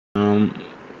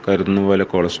കരുതുന്ന പോലെ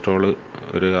കൊളസ്ട്രോൾ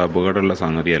ഒരു അപകടമുള്ള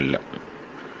സംഗതിയല്ല.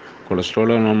 കൊളസ്ട്രോൾ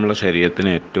നമ്മുടെ ശരീരത്തിന്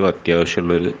ഏറ്റവും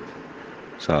അത്യാവശ്യമുള്ളൊരു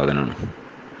സാധനമാണ്.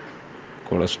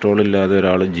 കൊളസ്ട്രോൾ ഇല്ലാതെ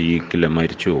ഒരാൾ ജീവിക്കില്ല,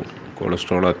 മരിച്ചു പോകും.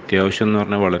 കൊളസ്ട്രോൾ അത്യാവശ്യം എന്ന്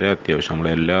പറഞ്ഞാൽ വളരെ അത്യാവശ്യം,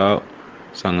 നമ്മളെല്ലാ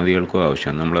സംഗതികൾക്കും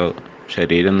ആവശ്യമാണ്. നമ്മളെ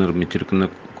ശരീരം നിർമ്മിച്ചിരിക്കുന്ന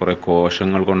കുറേ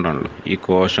കോശങ്ങൾ കൊണ്ടാണല്ലോ. ഈ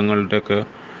കോശങ്ങളുടെയൊക്കെ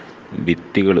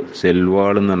ഭിത്തികൾ,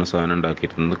 സെൽവാൾ എന്ന് പറഞ്ഞ സാധനം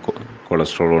ഉണ്ടാക്കിയിരുന്നത്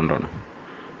കൊളസ്ട്രോൾ കൊണ്ടാണ്.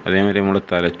 അതേമാതിരി നമ്മുടെ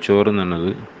തലച്ചോറ് എന്ന്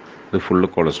പറഞ്ഞത് ഇത് ഫുള്ള്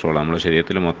കൊളസ്ട്രോളാണ്. നമ്മുടെ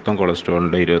ശരീരത്തിൽ മൊത്തം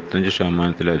കൊളസ്ട്രോളിൻ്റെ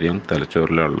 25%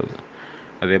 തലച്ചോറിലാണുള്ളത്.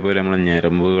 അതേപോലെ നമ്മളെ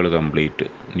ഞരമ്പുകൾ കംപ്ലീറ്റ്,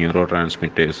 ന്യൂറോ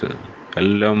ട്രാൻസ്മിറ്റേഴ്സ്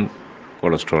എല്ലാം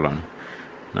കൊളസ്ട്രോളാണ്.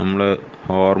 നമ്മൾ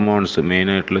ഹോർമോൺസ്,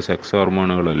 മെയിനായിട്ടുള്ള സെക്സ്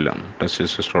ഹോർമോണുകളെല്ലാം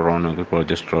ടെസ്റ്റോസ്റ്ററോൺ,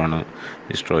 പ്രൊജസ്ട്രോൺ,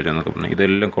 ഈസ്ട്രോജൻ എന്നൊക്കെ പറഞ്ഞാൽ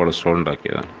ഇതെല്ലാം കൊളസ്ട്രോൾ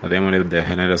ഉണ്ടാക്കിയതാണ്. അതേമാതിരി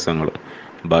ദഹനരസങ്ങൾ,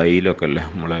 ബൈലൊക്കെ അല്ലേ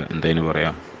നമ്മളെ എന്തതിന്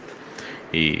പറയാം,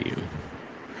 ഈ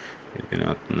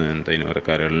ഇതിനകത്ത് എന്തതിന് പറയുക,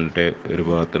 കരളിൻ്റെ ഒരു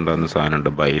ഭാഗത്തുണ്ടാകുന്ന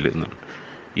സാധനമുണ്ട് ബൈൽ എന്ന്.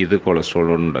 ഇത് കൊളസ്ട്രോൾ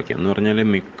കൊണ്ട് ഉണ്ടാക്കിയെന്ന് പറഞ്ഞാൽ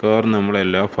മിക്കവാറും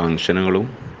നമ്മളെല്ലാ ഫങ്ഷനുകളും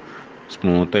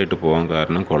സ്മൂത്തായിട്ട് പോകാൻ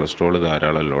കാരണം കൊളസ്ട്രോൾ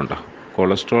ധാരാളം ഉണ്ടാകും.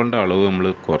 കൊളസ്ട്രോളിൻ്റെ അളവ് നമ്മൾ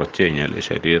കുറച്ച് കഴിഞ്ഞാൽ,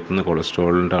 ശരീരത്തിൽ നിന്ന്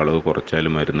കൊളസ്ട്രോളിൻ്റെ അളവ് കുറച്ചാൽ,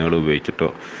 മരുന്നുകൾ ഉപയോഗിച്ചിട്ടോ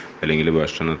അല്ലെങ്കിൽ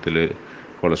ഭക്ഷണത്തിൽ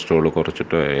കൊളസ്ട്രോൾ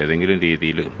കുറച്ചിട്ടോ ഏതെങ്കിലും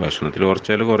രീതിയിൽ, ഭക്ഷണത്തിൽ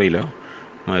കുറച്ചാൽ കുറയില്ല,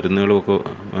 മരുന്നുകളൊക്കെ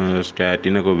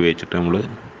സ്റ്റാറ്റിനൊക്കെ ഉപയോഗിച്ചിട്ട് നമ്മൾ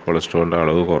കൊളസ്ട്രോളിൻ്റെ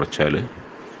അളവ് കുറച്ചാൽ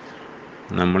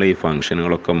നമ്മൾ ഈ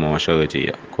ഫങ്ഷനുകളൊക്കെ മോശമൊക്കെ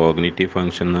ചെയ്യുക. കോഗ്നിറ്റീവ്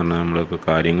ഫങ്ഷൻ എന്ന് പറഞ്ഞാൽ നമ്മൾക്ക്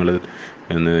കാര്യങ്ങൾ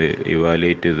ഒന്ന്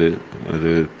ഇവാലുവേറ്റ് ചെയ്ത്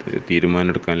അത്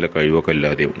തീരുമാനമെടുക്കാനുള്ള കഴിവൊക്കെ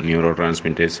ഇല്ലാതെയും ന്യൂറോ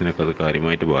ട്രാൻസ്മിറ്റേഴ്സിനൊക്കെ അത്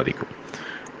കാര്യമായിട്ട് ബാധിക്കും.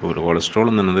 കൊളസ്ട്രോൾ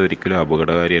എന്നുള്ളത് ഒരിക്കലും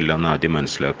അപകടകാരിയല്ല എന്ന് ആദ്യം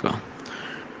മനസ്സിലാക്കുക.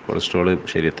 കൊളസ്ട്രോൾ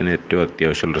ശരീരത്തിന് ഏറ്റവും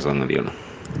അത്യാവശ്യമുള്ളൊരു സംഗതിയാണ്.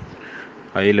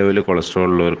 ഹൈ ലെവൽ കൊളസ്ട്രോൾ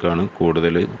ഉള്ളവർക്കാണ്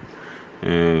കൂടുതൽ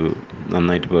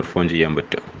നന്നായിട്ട് പെർഫോം ചെയ്യാൻ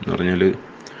പറ്റുക. എന്ന് പറഞ്ഞാൽ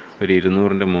ഒരു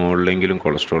 200ൻ്റെ മുകളിലെങ്കിലും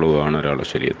കൊളസ്ട്രോൾ വേണം ഒരാളുടെ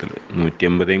ശരീരത്തിൽ.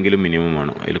 150 മിനിമം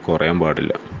വേണം, അതിൽ കുറയാൻ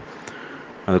പാടില്ല.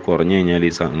 അത് കുറഞ്ഞു കഴിഞ്ഞാൽ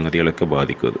ഈ സംഗതികളൊക്കെ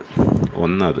ബാധിക്കും. അത്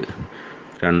ഒന്നത്.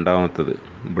 രണ്ടാമത്തത്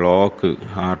ബ്ലോക്ക്,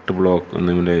 ഹാർട്ട് ബ്ലോക്ക്,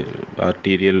 എന്നിങ്ങനെ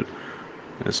ആർട്ടീരിയൽ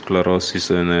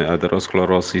സ്ക്ലറോസിസ്,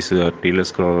 അതറോസ്ക്ലറോസിസ്, ആർട്ടീരിയൽ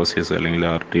സ്ക്ലറോസിസ് അല്ലെങ്കിൽ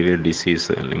ആർട്ടീരിയൽ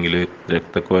ഡിസീസ്, അല്ലെങ്കിൽ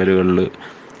രക്തക്കുഴലുകളിൽ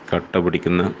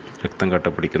രക്തം കട്ട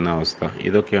പിടിക്കുന്ന അവസ്ഥ,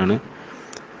 ഇതൊക്കെയാണ്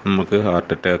നമുക്ക്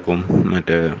ഹാർട്ട് അറ്റാക്കും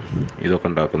ഇതൊക്കെ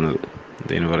ഉണ്ടാക്കുന്നത്.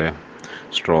 ഇതിന് പറയാം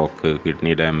സ്ട്രോക്ക്,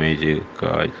 കിഡ്നി ഡാമേജ്,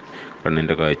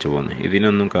 കണ്ണിൻ്റെ കാഴ്ച പോകുന്നത്.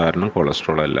 ഇതിനൊന്നും കാരണം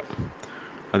കൊളസ്ട്രോൾ അല്ല.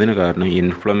 അതിന് കാരണം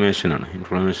ഇൻഫ്ലമേഷനാണ്.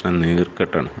 ഇൻഫ്ലമേഷൻ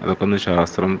നീർക്കെട്ടാണ്. അതൊക്കെ ഒന്ന്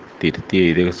ശാസ്ത്രം തിരുത്തി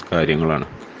എഴുതിയ കാര്യങ്ങളാണ്.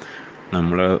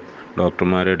 നമ്മളെ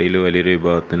ഡോക്ടർമാരുടെ ഇടയിൽ വലിയൊരു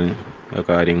വിഭാഗത്തിന്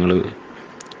കാര്യങ്ങൾ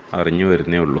അറിഞ്ഞു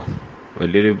വരുന്നേ ഉള്ളൂ.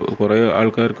 കുറേ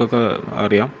ആൾക്കാർക്കൊക്കെ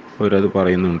അറിയാം, അവരത്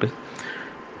പറയുന്നുണ്ട്.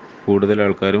 കൂടുതൽ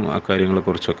ആൾക്കാരും ആ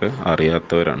കാര്യങ്ങളെക്കുറിച്ചൊക്കെ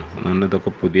അറിയാത്തവരാണ്. അതുകൊണ്ട്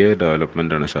ഇതൊക്കെ പുതിയ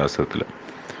ഡെവലപ്മെൻറ്റാണ് ശാസ്ത്രത്തിൽ.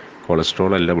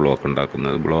 കൊളസ്ട്രോൾ അല്ല ബ്ലോക്ക്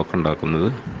ഉണ്ടാക്കുന്നത്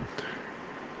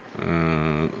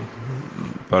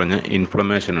പറഞ്ഞ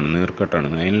ഇൻഫ്ലമേഷനാണ്, നീർക്കെട്ടാണ്.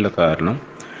 അതിനുള്ള കാരണം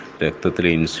രക്തത്തിൽ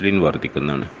ഇൻസുലിൻ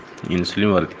വർദ്ധിക്കുന്നതാണ്. ഇൻസുലിൻ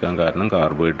വർദ്ധിക്കാൻ കാരണം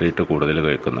കാർബോഹൈഡ്രേറ്റ് കൂടുതൽ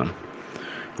കഴിക്കുന്നതാണ്.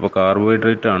 അപ്പോൾ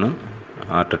കാർബോഹൈഡ്രേറ്റാണ്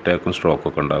ഹാർട്ട് അറ്റാക്കും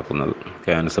സ്ട്രോക്കൊക്കെ ഉണ്ടാക്കുന്നത്,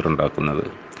 ക്യാൻസർ ഉണ്ടാക്കുന്നത്,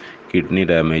 കിഡ്നി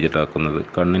ഡാമേജ് ഉണ്ടാക്കുന്നത്,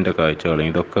 കണ്ണിൻ്റെ കാഴ്ച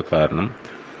കളയും. ഇതൊക്കെ കാരണം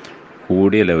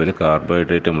കൂടിയ ലെവൽ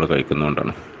കാർബോഹൈഡ്രേറ്റ് നമ്മൾ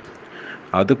കഴിക്കുന്നതുകൊണ്ടാണ്.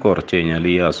 അത് കുറച്ച് കഴിഞ്ഞാൽ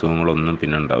ഈ അസുഖങ്ങളൊന്നും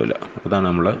പിന്നെ ഉണ്ടാവില്ല. അതാണ്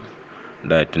നമ്മളെ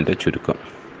ഡയറ്റിൻ്റെ ചുരുക്കം.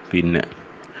 പിന്നെ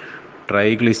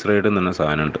ട്രൈഗ്ലിസറൈഡ് എന്ന് പറഞ്ഞ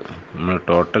സാധനമുണ്ട്. നമ്മൾ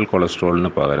ടോട്ടൽ കൊളസ്ട്രോളിന്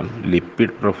പകരം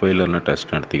ലിപ്പിഡ് പ്രൊഫൈൽ എന്ന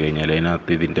ടെസ്റ്റ് നടത്തി കഴിഞ്ഞാൽ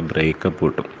അതിനകത്ത് ഇതിൻ്റെ ബ്രേക്കപ്പ്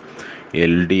കിട്ടും.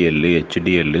 LDL,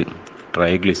 HDL,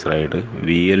 ട്രൈഗ്ലിസറൈഡ്,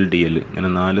 VLDL,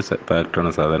 ഇങ്ങനെ 4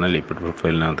 ഫാക്ടറാണ് സാധാരണ ലിപ്പിഡ്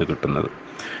പ്രൊഫൈലിനകത്ത് കിട്ടുന്നത്.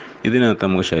 ഇതിനകത്ത്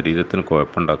നമുക്ക് ശരീരത്തിന്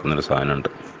കുഴപ്പമുണ്ടാക്കുന്നൊരു സാധനമുണ്ട്,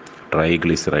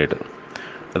 ട്രൈഗ്ലിസറൈഡ്.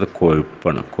 അത്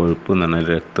കൊഴുപ്പാണ്. കൊഴുപ്പ് എന്ന് പറഞ്ഞാൽ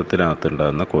രക്തത്തിനകത്ത്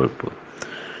ഉണ്ടാകുന്ന കൊഴുപ്പ്.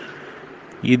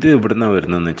 ഇത് എവിടുന്നാണ്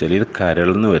വരുന്നതെന്ന് വെച്ചാൽ ഇത്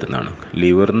കരളിൽ നിന്ന് വരുന്നതാണ്,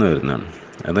 ലിവറിൽ നിന്ന് വരുന്നതാണ്.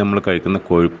 അത് നമ്മൾ കഴിക്കുന്ന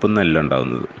കൊഴുപ്പെന്നല്ല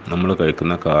ഉണ്ടാകുന്നത്. നമ്മൾ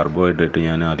കഴിക്കുന്ന കാർബോഹൈഡ്രേറ്റ്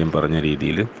ഞാൻ ആദ്യം പറഞ്ഞ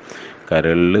രീതിയിൽ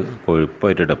കരളിൽ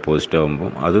കൊഴുപ്പായിട്ട് ഡെപ്പോസിറ്റ്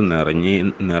ആകുമ്പോൾ അത്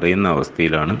നിറയുന്ന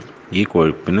അവസ്ഥയിലാണ് ഈ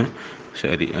കൊഴുപ്പിന്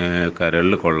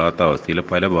കരളിൽ കൊള്ളാത്ത അവസ്ഥയിൽ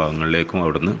പല ഭാഗങ്ങളിലേക്കും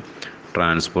അവിടുന്ന്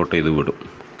ട്രാൻസ്പോർട്ട് ചെയ്ത്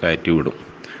കയറ്റി വിടും.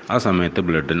 ആ സമയത്ത്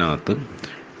ബ്ലഡിനകത്ത്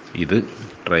ഇത്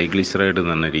ട്രൈഗ്ലിസറൈഡ്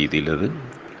എന്ന് പറഞ്ഞ രീതിയിൽ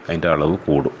അതിൻ്റെ അളവ്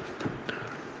കൂടും.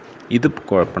 ഇത്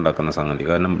കുഴപ്പമുണ്ടാക്കുന്ന സംഗതി.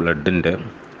 കാരണം ബ്ലഡിൻ്റെ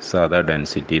സാധാ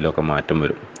ഡെൻസിറ്റിയിലൊക്കെ മാറ്റം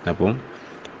വരും. അപ്പം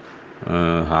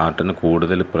ഹാർട്ടിന്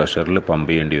കൂടുതൽ പ്രഷറിൽ പമ്പ്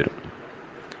ചെയ്യേണ്ടി വരും.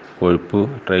 കൊഴുപ്പ്,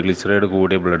 ട്രൈഗ്ലിസറൈഡ്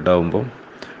കൂടിയ ബ്ലഡ് ആകുമ്പോൾ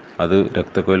അത്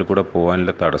രക്തക്കുഴലിൽ കൂടെ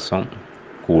പോകാനുള്ള തടസ്സം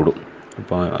കൂടും.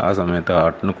 അപ്പോൾ ആ സമയത്ത്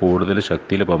ഹാർട്ടിന് കൂടുതൽ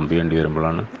ശക്തിയിൽ പമ്പ് ചെയ്യേണ്ടി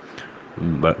വരുമ്പോഴാണ്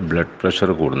ബ്ലഡ്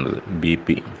പ്രഷർ കൂടുന്നത്, BP.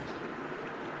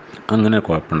 അങ്ങനെ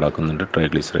കുഴപ്പമുണ്ടാക്കുന്നുണ്ട്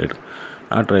ട്രൈഗ്ലിസറൈഡ്.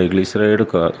 ആ ട്രൈഗ്ലിസറൈഡ്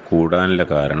കൂടാനുള്ള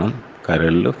കാരണം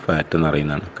കരളിൽ ഫാറ്റ്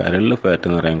നിറയുന്നതാണ്. കരളിൽ ഫാറ്റ്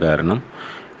നിറയാൻ കാരണം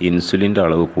ഇൻസുലിൻ്റെ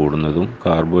അളവ് കൂടുന്നതും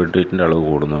കാർബോഹൈഡ്രേറ്റിൻ്റെ അളവ്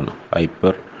കൂടുന്നതാണ്.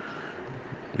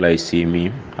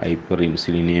 ഗ്ലൈസീമിയും ഹൈപ്പർ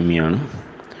ഇൻസുലിനേമിയാണ്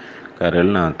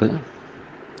കരളിനകത്ത്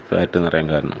ഫാറ്റ് നിറയാൻ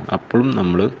കാരണം. അപ്പോഴും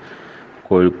നമ്മൾ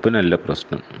കൊഴുപ്പിനല്ല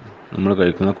പ്രശ്നം, നമ്മൾ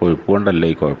കഴിക്കുന്ന കൊഴുപ്പ് കൊണ്ടല്ല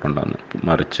ഈ കുഴപ്പമുണ്ടാകുന്നത്,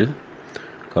 മറിച്ച്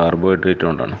കാർബോഹൈഡ്രേറ്റ്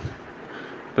കൊണ്ടാണ്.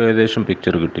 ഇപ്പോൾ ഏകദേശം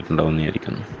പിക്ചർ കിട്ടിയിട്ടുണ്ടാവും എന്ന്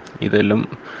വിചാരിക്കുന്നു. ഇതെല്ലാം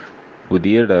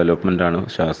പുതിയ ഡെവലപ്മെൻറ്റാണ്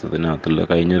ശാസ്ത്രത്തിനകത്തുള്ളത്.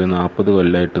 കഴിഞ്ഞൊരു 40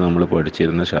 കൊല്ലമായിട്ട് നമ്മൾ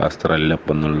പഠിച്ചിരുന്ന ശാസ്ത്രമല്ല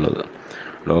ഇപ്പം എന്നുള്ളത്.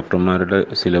 ഡോക്ടർമാരുടെ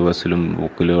സിലബസിലും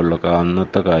ബുക്കിലുകളിലൊക്കെ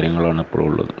അന്നത്തെ കാര്യങ്ങളാണ് ഇപ്പോൾ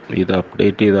ഉള്ളത്. ഇത്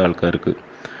അപ്ഡേറ്റ് ചെയ്ത ആൾക്കാർക്ക്,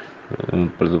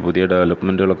 ഇപ്പോഴത്തെ പുതിയ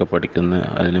ഡെവലപ്മെൻറ്റുകളൊക്കെ പഠിക്കുന്ന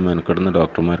അതിന് മെനക്കെടുന്ന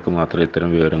ഡോക്ടർമാർക്ക് മാത്രമേ ഇത്തരം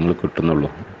വിവരങ്ങൾ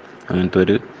കിട്ടുന്നുള്ളൂ.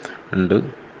 അങ്ങനത്തെ ഉണ്ട്.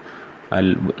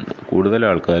 കൂടുതൽ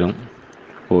ആൾക്കാരും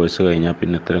കോഴ്സ് കഴിഞ്ഞാൽ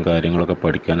പിന്നെ ഇത്തരം കാര്യങ്ങളൊക്കെ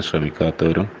പഠിക്കാൻ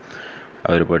ശ്രമിക്കാത്തവരും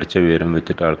അവർ പഠിച്ച വിവരം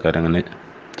വെച്ചിട്ട് ആൾക്കാരങ്ങനെ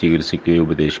ചികിത്സിക്കുകയും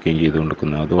ഉപദേശിക്കുകയും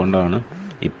ചെയ്തുകൊണ്ടിരിക്കുന്നത്. അതുകൊണ്ടാണ്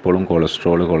ഇപ്പോഴും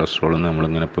കൊളസ്ട്രോൾ എന്ന്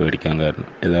നമ്മളിങ്ങനെ പേടിക്കാൻ കാരണം.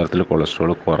 യഥാർത്ഥത്തിൽ കൊളസ്ട്രോൾ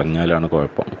കുറഞ്ഞാലാണ്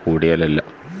കുഴപ്പം, കൂടിയാലല്ല.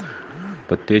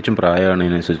 പ്രത്യേകിച്ചും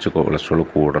പ്രായമാണതിനനുസരിച്ച് കൊളസ്ട്രോൾ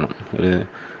കൂടണം. ഒരു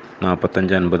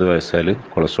 45-50 വയസ്സാൽ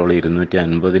കൊളസ്ട്രോൾ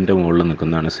 250-ൻ്റെ മുകളിൽ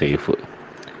നിൽക്കുന്നതാണ് സേഫ്,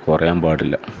 കുറയാൻ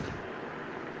പാടില്ല.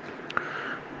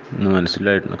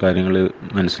 കാര്യങ്ങൾ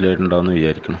മനസ്സിലായിട്ടുണ്ടാവുമെന്ന്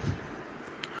വിചാരിക്കണം.